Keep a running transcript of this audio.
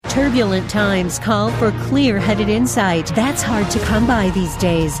Turbulent times call for clear-headed insight. That's hard to come by these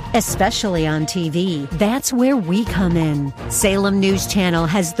days, especially on TV. That's where we come in. Salem News Channel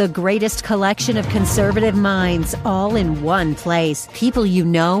has the greatest collection of conservative minds all in one place. People you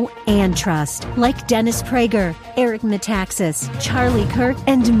know and trust, like Dennis Prager, Eric Metaxas, Charlie Kirk,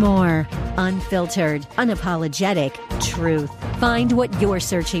 and more. Unfiltered, unapologetic truth. Find what you're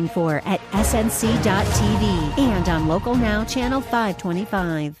searching for at snc.tv and on Local Now, Channel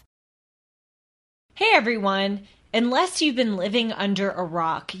 525. Hey everyone! Unless you've been living under a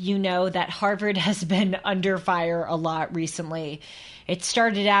rock, you know that Harvard has been under fire a lot recently. It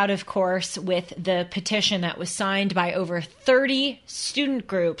started out, of course, with the petition that was signed by over 30 student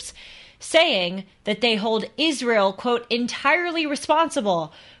groups saying that they hold Israel, quote, entirely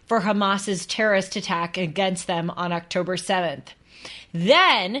responsible for Hamas's terrorist attack against them on October 7th.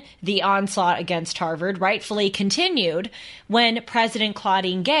 Then the onslaught against Harvard rightfully continued when President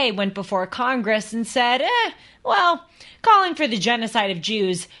Claudine Gay went before Congress and said, well, calling for the genocide of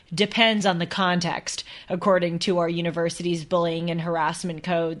Jews depends on the context, according to our university's bullying and harassment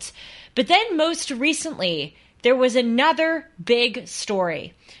codes. But then most recently, there was another big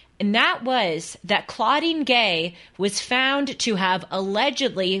story. And that was that Claudine Gay was found to have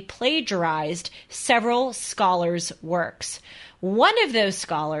allegedly plagiarized several scholars' works. One of those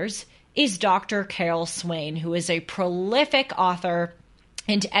scholars is Dr. Carol Swain, who is a prolific author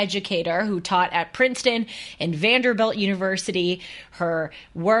and educator who taught at Princeton and Vanderbilt University. Her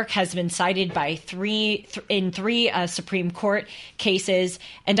work has been cited by three Supreme Court cases.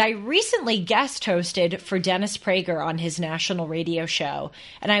 And I recently guest hosted for Dennis Prager on his national radio show.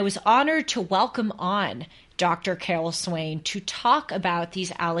 And I was honored to welcome on Dr. Carol Swain to talk about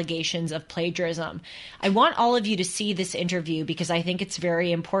these allegations of plagiarism. I want all of you to see this interview because I think it's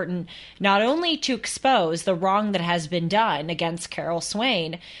very important not only to expose the wrong that has been done against Carol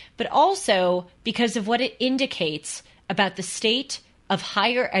Swain, but also because of what it indicates about the state of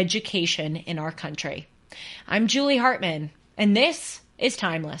higher education in our country. I'm Julie Hartman, and this is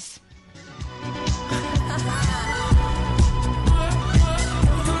Timeless.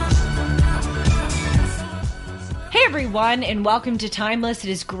 Hey everyone, and welcome to Timeless. It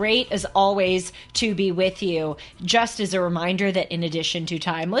is great, as always, to be with you. Just as a reminder that in addition to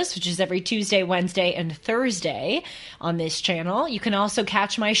Timeless, which is every Tuesday, Wednesday, and Thursday on this channel, you can also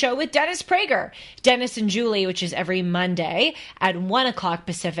catch my show with Dennis Prager, Dennis and Julie, which is every Monday at 1 o'clock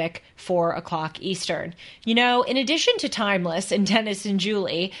Pacific, 4 o'clock Eastern. You know, in addition to Timeless and Dennis and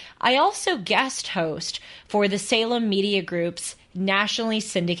Julie, I also guest host for the Salem Media Group's nationally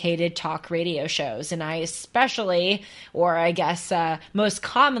syndicated talk radio shows. And I especially, or I guess most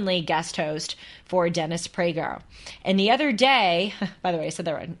commonly, guest host for Dennis Prager. And the other day, by the way, I said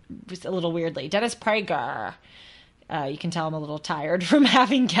that a little weirdly, Dennis Prager. You can tell I'm a little tired from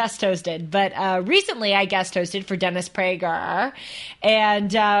having guest hosted. But recently I guest hosted for Dennis Prager,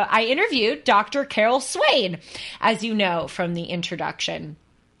 and I interviewed Dr. Carol Swain, as you know from the introduction.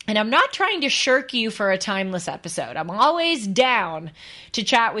 And I'm not trying to shirk you for a Timeless episode. I'm always down to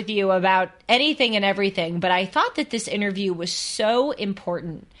chat with you about anything and everything, but I thought that this interview was so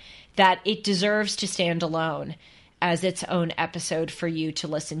important that it deserves to stand alone as its own episode for you to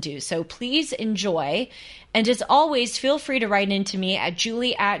listen to. So please enjoy. And as always, feel free to write into me at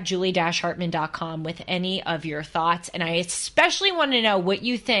julie@julie-hartman.com with any of your thoughts. And I especially want to know what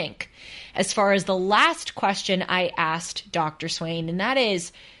you think as far as the last question I asked Dr. Swain, and that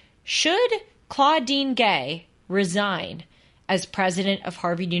is, should Claudine Gay resign as president of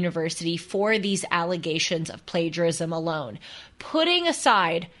Harvard University for these allegations of plagiarism alone? Putting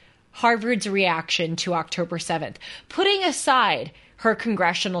aside Harvard's reaction to October 7th, putting aside her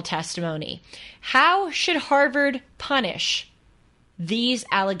congressional testimony, how should Harvard punish these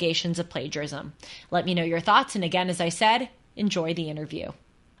allegations of plagiarism? Let me know your thoughts. And again, as I said, enjoy the interview.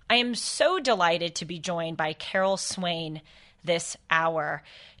 I am so delighted to be joined by Carol Swain this hour.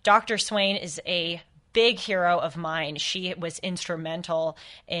 Dr. Swain is a big hero of mine. She was instrumental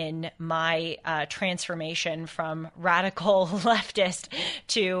in my transformation from radical leftist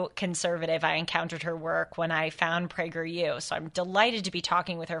to conservative. I encountered her work when I found PragerU, so I'm delighted to be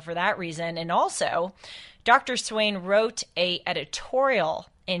talking with her for that reason. And also, Dr. Swain wrote an editorial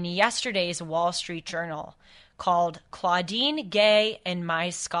in yesterday's Wall Street Journal called Claudine Gay and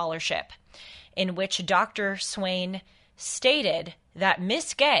My Scholarship, in which Dr. Swain stated that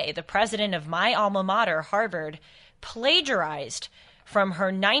Miss Gay, the president of my alma mater, Harvard, plagiarized from her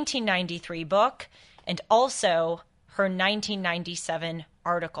 1993 book and also her 1997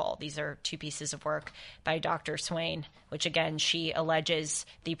 article. These are two pieces of work by Dr. Swain, which again, she alleges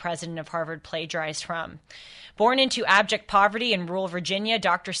the president of Harvard plagiarized from. Born into abject poverty in rural Virginia,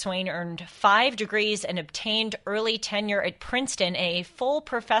 Dr. Swain earned 5 degrees and obtained early tenure at Princeton, a full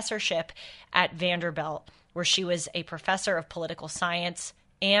professorship at Vanderbilt, where she was a professor of political science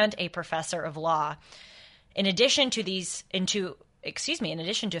and a professor of law. In addition to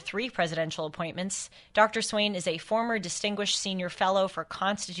 3 presidential appointments, Dr. Swain is a former Distinguished Senior Fellow for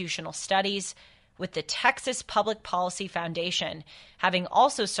Constitutional Studies with the Texas Public Policy Foundation, having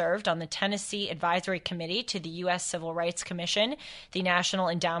also served on the Tennessee Advisory Committee to the U.S. Civil Rights Commission, the National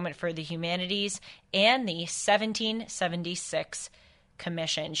Endowment for the Humanities, and the 1776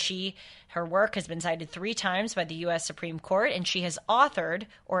 Commission. Her work has been cited 3 times by the U.S. Supreme Court, and she has authored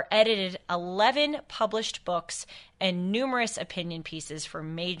or edited 11 published books and numerous opinion pieces for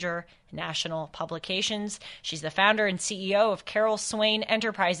major national publications. She's the founder and CEO of Carol Swain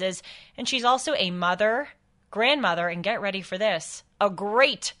Enterprises, and she's also a mother, grandmother, and get ready for this, a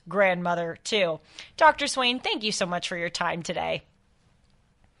great grandmother too. Dr. Swain, thank you so much for your time today.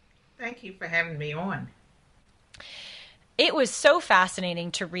 Thank you for having me on. It was so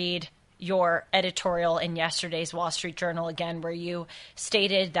fascinating to read your editorial in yesterday's Wall Street Journal again, where you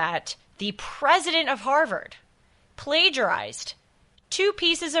stated that the president of Harvard plagiarized 2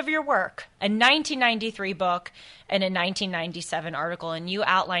 pieces of your work, a 1993 book and a 1997 article, and you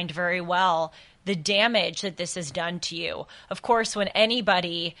outlined very well the damage that this has done to you. Of course, when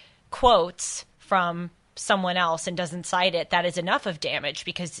anybody quotes from someone else and doesn't cite it, that is enough of damage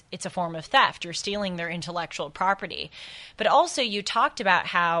because it's a form of theft. You're stealing their intellectual property. But also you talked about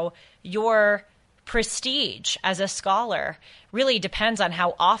how your prestige as a scholar really depends on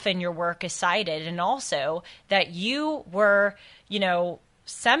how often your work is cited, and also that you were, seminal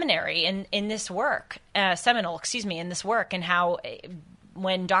in this work, and how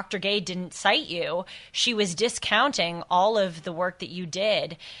when Dr. Gay didn't cite you, she was discounting all of the work that you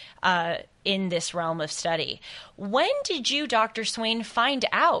did in this realm of study. When did you, Dr. Swain, find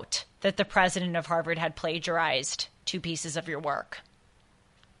out that the president of Harvard had plagiarized 2 pieces of your work?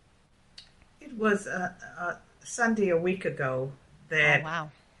 It was Sunday a week ago that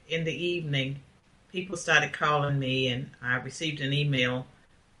in the evening, people started calling me, and I received an email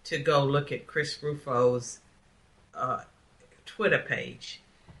to go look at Chris Rufo's Twitter page.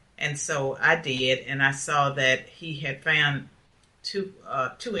 And so I did, and I saw that he had found two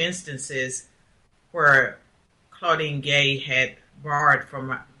instances where Claudine Gay had borrowed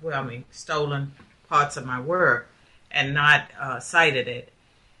stolen parts of my work and not cited it.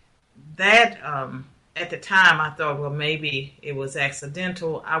 That, at the time, I thought, well, maybe it was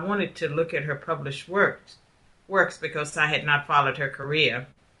accidental. I wanted to look at her published works because I had not followed her career.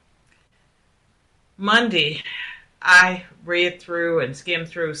 Monday, I read through and skimmed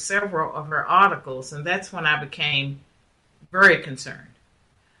through several of her articles, and that's when I became very concerned.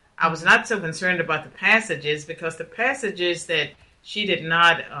 I was not so concerned about the passages, because the passages that she did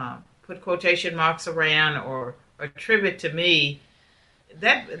not put quotation marks around or attribute to me,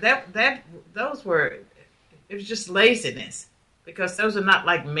 it was just laziness, because those are not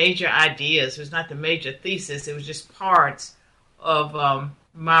like major ideas. It was not the major thesis. It was just parts of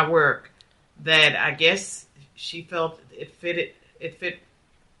my work that I guess she felt it fit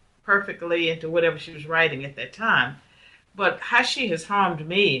perfectly into whatever she was writing at that time. But how she has harmed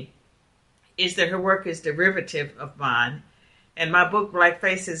me is that her work is derivative of mine. And my book, Black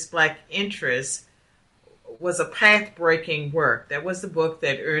Faces, Black Interests, was a path-breaking work. That was the book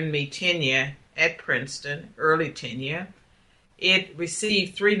that earned me tenure at Princeton, early tenure. It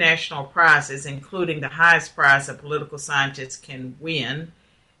received 3 national prizes, including the highest prize a political scientist can win.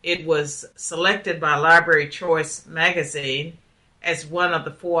 It was selected by Library Choice magazine as one of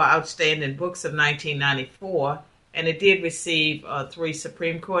the 4 outstanding books of 1994, and it did receive 3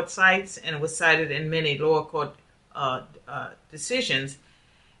 Supreme Court cites, and it was cited in many lower court decisions.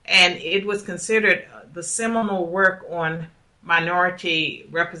 And it was considered the seminal work on minority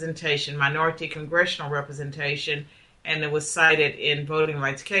representation, minority congressional representation, and it was cited in voting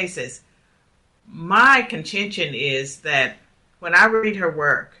rights cases. My contention is that when I read her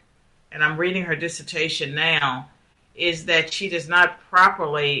work, and I'm reading her dissertation now, is that she does not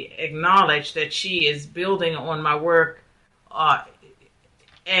properly acknowledge that she is building on my work.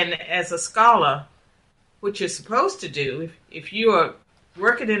 And as a scholar, what you're supposed to do, if you are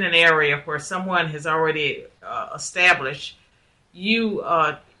working in an area where someone has already established,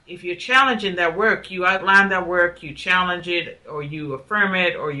 if you're challenging their work, you outline their work, you challenge it, or you affirm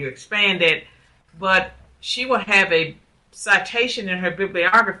it, or you expand it. But she will have a citation in her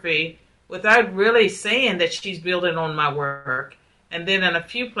bibliography without really saying that she's building on my work. And then in a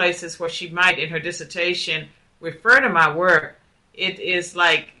few places where she might, in her dissertation, refer to my work, it is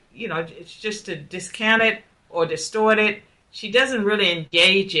like, it's just to discount it or distort it. She doesn't really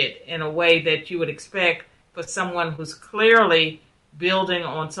engage it in a way that you would expect for someone who's clearly building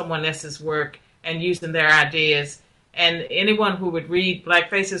on someone else's work and using their ideas. And anyone who would read Black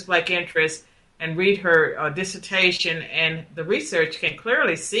Faces, Black Interests and read her dissertation and the research can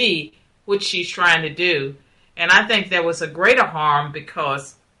clearly see what she's trying to do. And I think there was a greater harm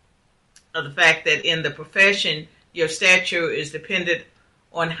because of the fact that in the profession, your stature is dependent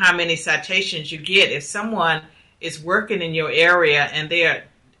on how many citations you get. If someone is working in your area and they are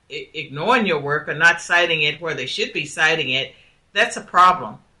ignoring your work or not citing it where they should be citing it, that's a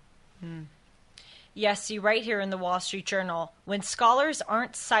problem. Yes, you write here in the Wall Street Journal, when scholars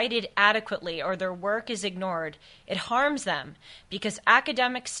aren't cited adequately or their work is ignored, it harms them because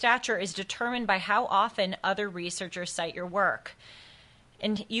academic stature is determined by how often other researchers cite your work.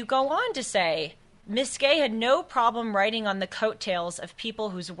 And you go on to say, Miss Gay had no problem writing on the coattails of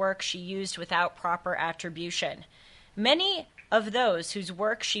people whose work she used without proper attribution. Many of those whose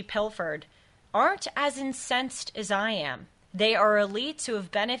work she pilfered aren't as incensed as I am. They are elites who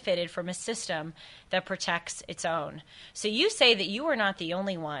have benefited from a system that protects its own. So you say that you were not the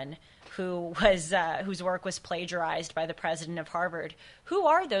only one who was whose work was plagiarized by the president of Harvard. Who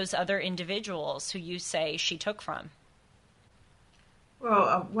are those other individuals who you say she took from?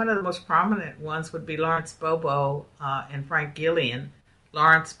 Well, one of the most prominent ones would be Lawrence Bobo and Frank Gillian.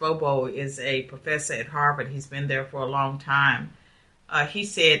 Lawrence Bobo is a professor at Harvard. He's been there for a long time. He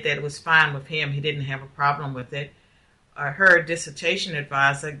said that it was fine with him. He didn't have a problem with it. Her dissertation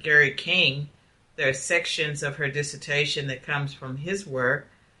advisor, Gary King, there are sections of her dissertation that comes from his work.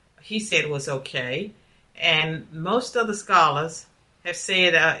 He said it was okay. And most of the scholars have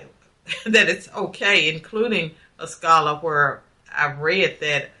said that it's okay, including a scholar where I've read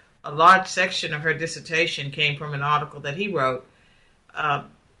that a large section of her dissertation came from an article that he wrote. But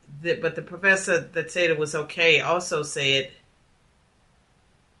the professor that said it was okay also said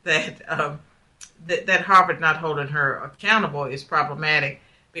that that Harvard not holding her accountable is problematic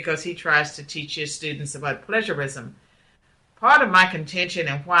because he tries to teach his students about plagiarism. Part of my contention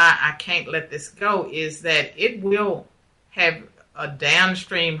and why I can't let this go is that it will have a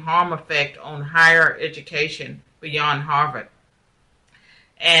downstream harm effect on higher education beyond Harvard.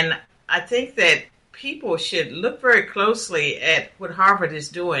 And I think that people should look very closely at what Harvard is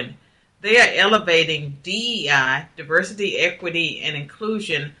doing. They are elevating DEI, diversity, equity, and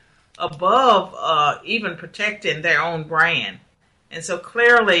inclusion, above even protecting their own brand. And so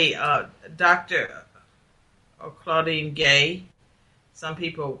clearly, Dr. Claudine Gay, some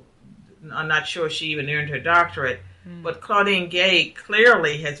people are not sure she even earned her doctorate, but Claudine Gay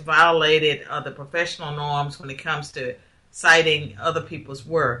clearly has violated the professional norms when it comes to citing other people's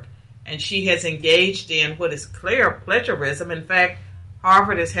work. And she has engaged in what is clear plagiarism. In fact,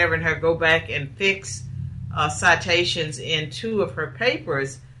 Harvard is having her go back and fix citations in 2 of her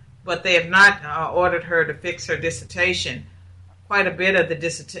papers, but they have not ordered her to fix her dissertation. Quite a bit of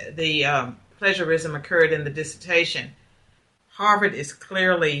the plagiarism occurred in the dissertation. Harvard is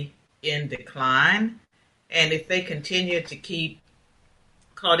clearly in decline, and if they continue to keep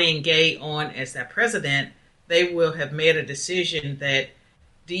Claudine Gay on as their president, they will have made a decision that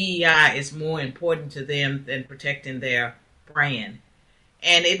DEI is more important to them than protecting their brand.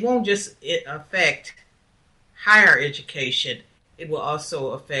 And it won't just affect higher education, it will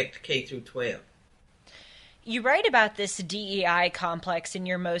also affect K through 12. You write about this DEI complex in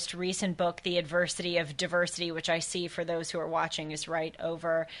your most recent book, The Adversity of Diversity, which I see for those who are watching is right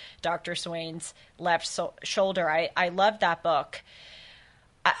over Dr. Swain's left shoulder. I love that book.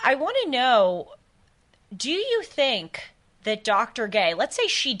 I want to know, do you think that Dr. Gay, let's say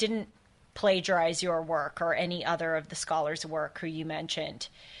she didn't plagiarize your work or any other of the scholars' work who you mentioned,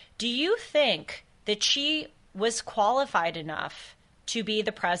 do you think that she was qualified enough to be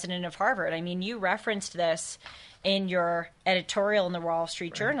the president of Harvard? I mean, you referenced this in your editorial in the Wall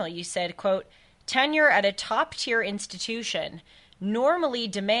Street Journal. You said, quote, tenure at a top-tier institution normally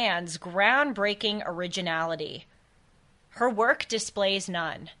demands groundbreaking originality. Her work displays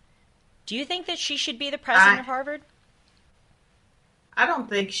none. Do you think that she should be the president of Harvard? I don't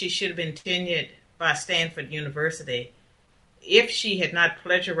think she should have been tenured by Stanford University. If she had not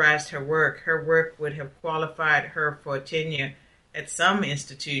plagiarized her work would have qualified her for tenure at some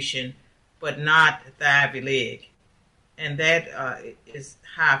institution, but not at the Ivy League. And that is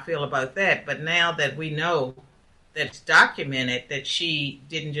how I feel about that. But now that we know that it's documented that she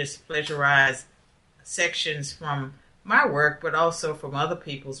didn't just plagiarize sections from my work, but also from other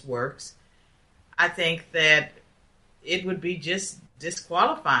people's works, I think that it would be just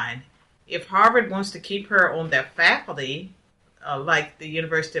disqualifying. If Harvard wants to keep her on their faculty, like the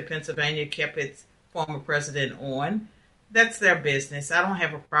University of Pennsylvania kept its former president on, that's their business. I don't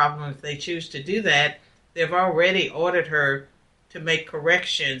have a problem if they choose to do that. They've already ordered her to make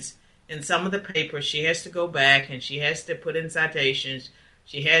corrections in some of the papers. She has to go back and she has to put in citations.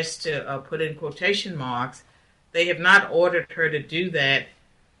 She has to put in quotation marks. They have not ordered her to do that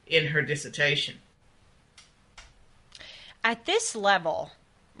in her dissertation. At this level,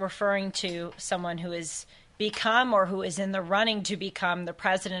 referring to someone who has become or who is in the running to become the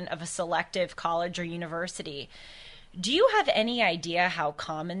president of a selective college or university, do you have any idea how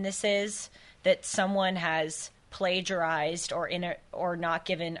common this is, that someone has plagiarized or not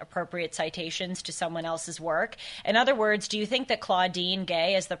given appropriate citations to someone else's work? In other words, do you think that Claudine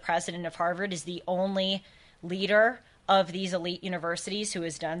Gay, as the president of Harvard, is the only leader of these elite universities who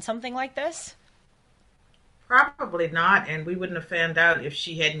has done something like this? Probably not, and we wouldn't have found out if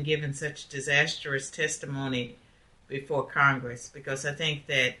she hadn't given such disastrous testimony before Congress, because I think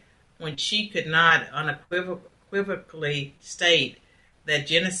that when she could not unequivocally state that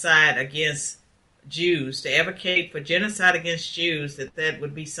genocide against Jews, to advocate for genocide against Jews, that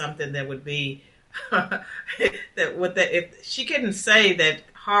would be something that would be if she couldn't say that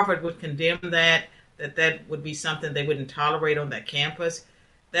Harvard would condemn that would be something they wouldn't tolerate on that campus.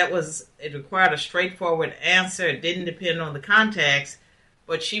 It required a straightforward answer. It didn't depend on the context,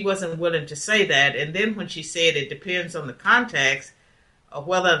 but she wasn't willing to say that. And then when she said it depends on the context of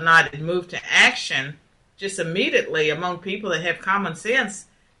whether or not it moved to action, just immediately among people that have common sense,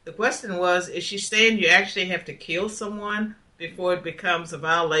 the question was, is she saying you actually have to kill someone before it becomes a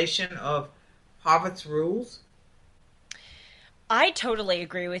violation of Harvard's rules? I totally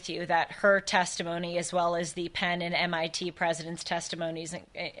agree with you that her testimony, as well as the Penn and MIT presidents' testimonies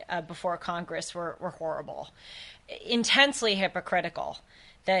before Congress, were horrible, intensely hypocritical,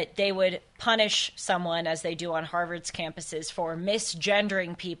 that they would punish someone, as they do on Harvard's campuses, for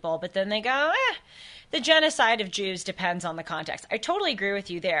misgendering people, but then they go, the genocide of Jews depends on the context. I totally agree with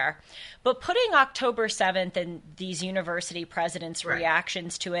you there. But putting October 7th and these university presidents'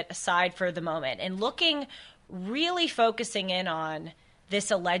 reactions to it aside for the moment, and really focusing in on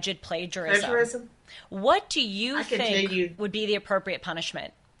this alleged plagiarism. What do you think would be the appropriate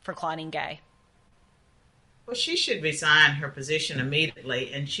punishment for Claudine Gay? Well, she should resign her position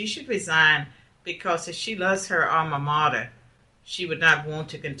immediately, and she should resign because if she loves her alma mater, she would not want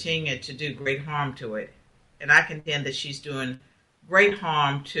to continue to do great harm to it. And I contend that she's doing great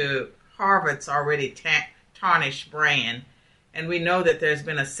harm to Harvard's already tarnished brand. And we know that there's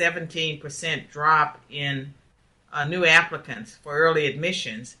been a 17% drop in new applicants for early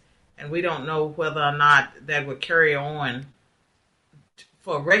admissions, and we don't know whether or not that would carry on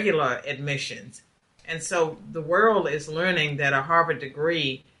for regular admissions. And so the world is learning that a Harvard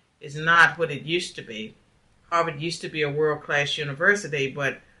degree is not what it used to be. Harvard used to be a world-class university,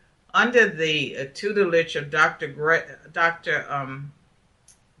 but under the tutelage of Dr.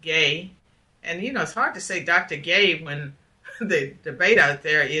 Gay, and it's hard to say Dr. Gay when the debate out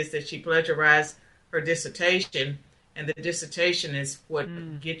there is that she plagiarized her dissertation, and the dissertation is what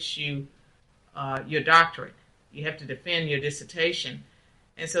gets you your doctorate. You have to defend your dissertation.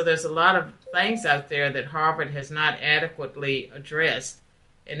 And so there's a lot of things out there that Harvard has not adequately addressed,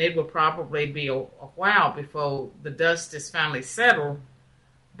 and it will probably be a while before the dust is finally settled.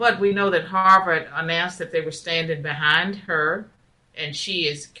 But we know that Harvard announced that they were standing behind her, and she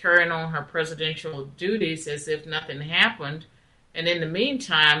is carrying on her presidential duties as if nothing happened. And in the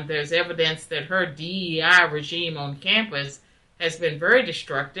meantime, there's evidence that her DEI regime on campus has been very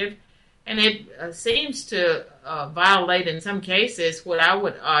destructive, and it seems to violate, in some cases, what I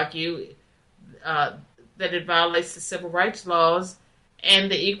would argue that it violates the civil rights laws and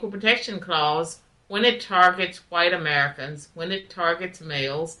the Equal Protection Clause when it targets white Americans, when it targets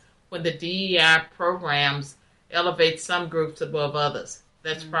males, when the DEI programs elevate some groups above others.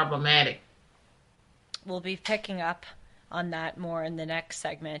 That's problematic. We'll be picking up on that more in the next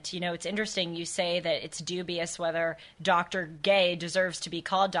segment. It's interesting you say that it's dubious whether Dr. Gay deserves to be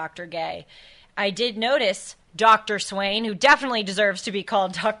called Dr. Gay. I did notice Dr. Swain, who definitely deserves to be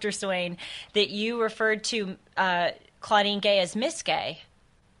called Dr. Swain, that you referred to Claudine Gay as Miss Gay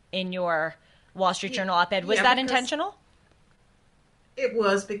in your Wall Street Journal op-ed. Was that intentional? It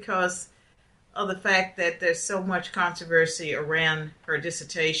was because of the fact that there's so much controversy around her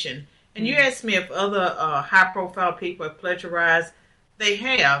dissertation. And you asked me if other high-profile people have plagiarized. They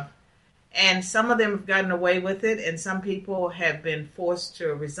have. And some of them have gotten away with it, and some people have been forced to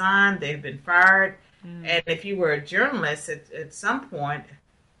resign. They've been fired. And if you were a journalist at some point,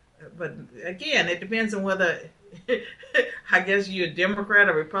 But again, it depends on whether, I guess, you're a Democrat,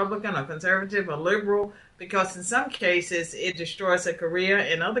 or Republican, or conservative, or liberal, because in some cases it destroys a career.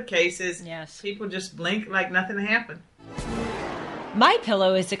 In other cases, yes, people just blink like nothing happened.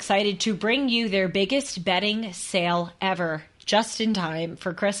 MyPillow is excited to bring you their biggest bedding sale ever, just in time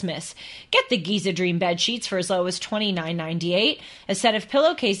for Christmas. Get the Giza Dream bed sheets for as low as $29.98, a set of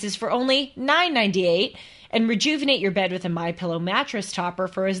pillowcases for only $9.98, and rejuvenate your bed with a MyPillow mattress topper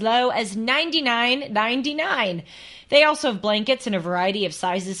for as low as $99.99. They also have blankets in a variety of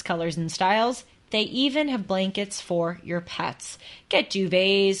sizes, colors, and styles. They even have blankets for your pets. Get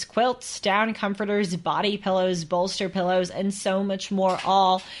duvets, quilts, down comforters, body pillows, bolster pillows, and so much more,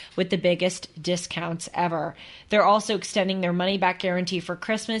 all with the biggest discounts ever. They're also extending their money-back guarantee for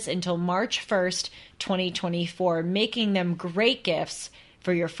Christmas until March 1st, 2024, making them great gifts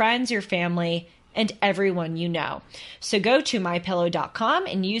for your friends, your family, and everyone you know. So go to mypillow.com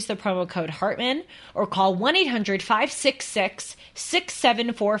and use the promo code Hartman, or call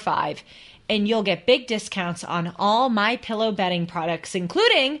 1-800-566-6745. And you'll get big discounts on all MyPillow bedding products,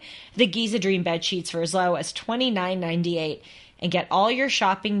 including the Giza Dream bed sheets for as low as $29.98. And get all your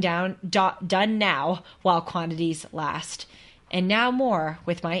shopping done now while quantities last. And now more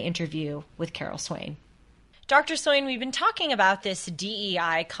with my interview with Carol Swain. Dr. Swain, we've been talking about this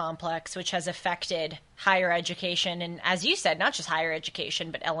DEI complex, which has affected higher education. And as you said, not just higher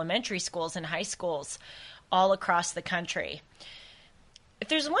education, but elementary schools and high schools all across the country. If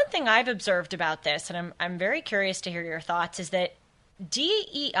there's one thing I've observed about this, and I'm very curious to hear your thoughts, is that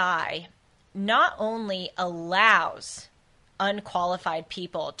DEI not only allows unqualified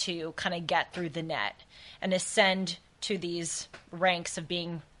people to kind of get through the net and ascend to these ranks of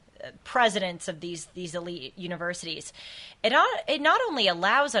being presidents of these elite universities, it not only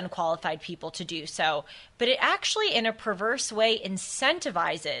allows unqualified people to do so, but it actually, in a perverse way,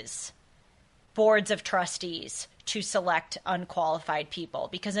 incentivizes boards of trustees to select unqualified people,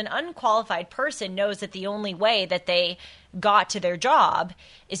 because an unqualified person knows that the only way that they got to their job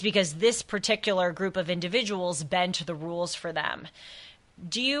is because this particular group of individuals bent the rules for them.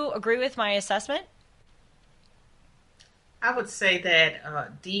 Do you agree with my assessment? I would say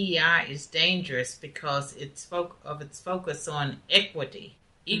that DEI is dangerous because its focus on equity,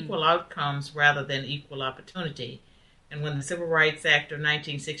 equal outcomes rather than equal opportunity. And when the Civil Rights Act of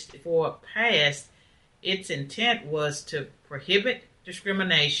 1964 passed, its intent was to prohibit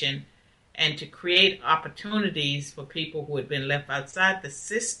discrimination and to create opportunities for people who had been left outside the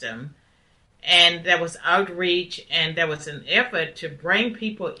system. And there was outreach, and there was an effort to bring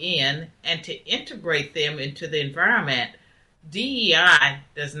people in and to integrate them into the environment. DEI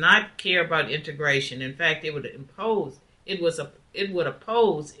does not care about integration. In fact, it would oppose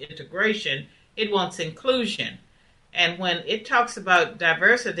integration. It wants inclusion. And when it talks about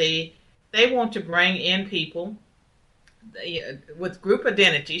diversity, they want to bring in people with group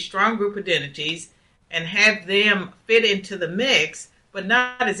identities, strong group identities, and have them fit into the mix, but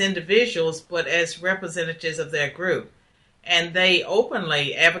not as individuals, but as representatives of their group. And they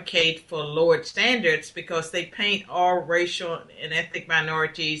openly advocate for lowered standards because they paint all racial and ethnic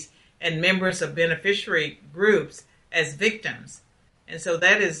minorities and members of beneficiary groups as victims. And so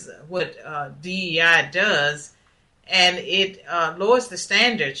that is what DEI does. And it lowers the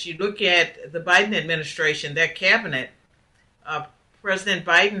standards. You look at the Biden administration, their cabinet. President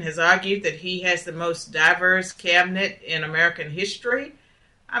Biden has argued that he has the most diverse cabinet in American history.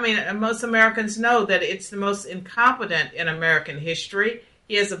 I mean, most Americans know that it's the most incompetent in American history.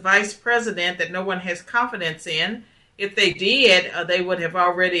 He has a vice president that no one has confidence in. If they did, they would have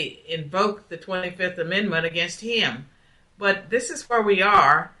already invoked the 25th Amendment against him. But this is where we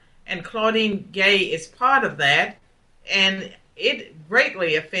are, and Claudine Gay is part of that. And it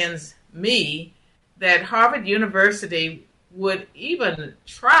greatly offends me that Harvard University would even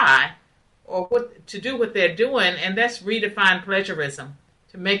try to do what they're doing, and that's redefine plagiarism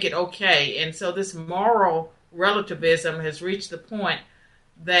to make it okay. And so this moral relativism has reached the point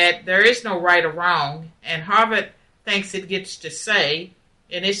that there is no right or wrong, and Harvard thinks it gets to say,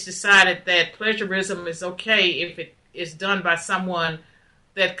 and it's decided that plagiarism is okay if it is done by someone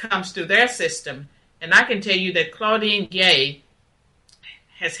that comes through their system. And I can tell you that Claudine Gay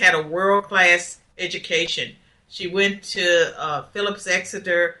has had a world-class education. She went to Phillips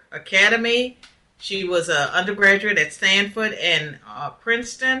Exeter Academy. She was an undergraduate at Stanford and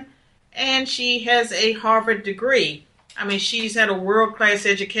Princeton. And she has a Harvard degree. I mean, she's had a world-class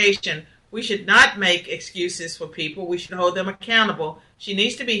education. We should not make excuses for people. We should hold them accountable. She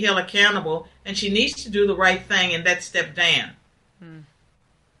needs to be held accountable, and she needs to do the right thing, and that's step down.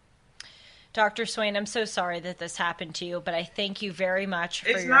 Dr. Swain, I'm so sorry that this happened to you, but I thank you very much for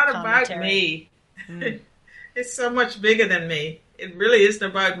your commentary. It's not about me. It's so much bigger than me. It really isn't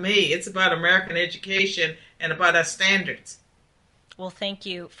about me. It's about American education and about our standards. Well, thank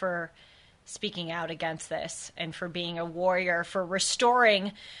you for speaking out against this and for being a warrior, for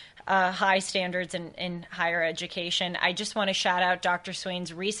restoring high standards in higher education. I just want to shout out Dr.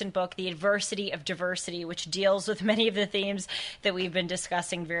 Swain's recent book, The Adversity of Diversity, which deals with many of the themes that we've been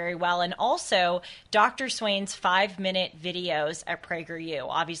discussing very well. And also Dr. Swain's 5-minute videos at PragerU.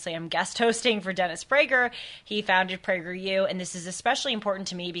 Obviously, I'm guest hosting for Dennis Prager. He founded PragerU, and this is especially important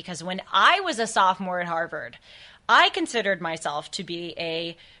to me because when I was a sophomore at Harvard, I considered myself to be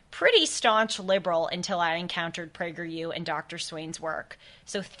a pretty staunch liberal until I encountered PragerU and Dr. Swain's work.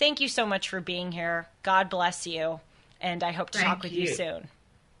 So thank you so much for being here. God bless you, and I hope to talk with you soon.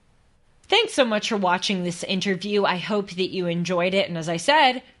 Thanks so much for watching this interview. I hope that you enjoyed it, and as I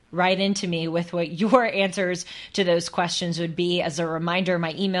said, write into me with what your answers to those questions would be. As a reminder,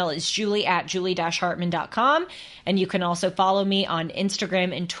 my email is julie@julie-hartman.com, and you can also follow me on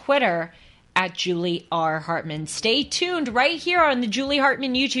Instagram and Twitter at Julie R. Hartman. Stay tuned right here on the Julie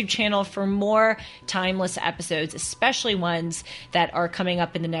Hartman YouTube channel for more timeless episodes, especially ones that are coming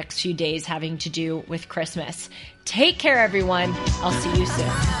up in the next few days having to do with Christmas. Take care, everyone. I'll see you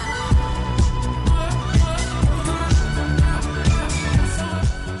soon.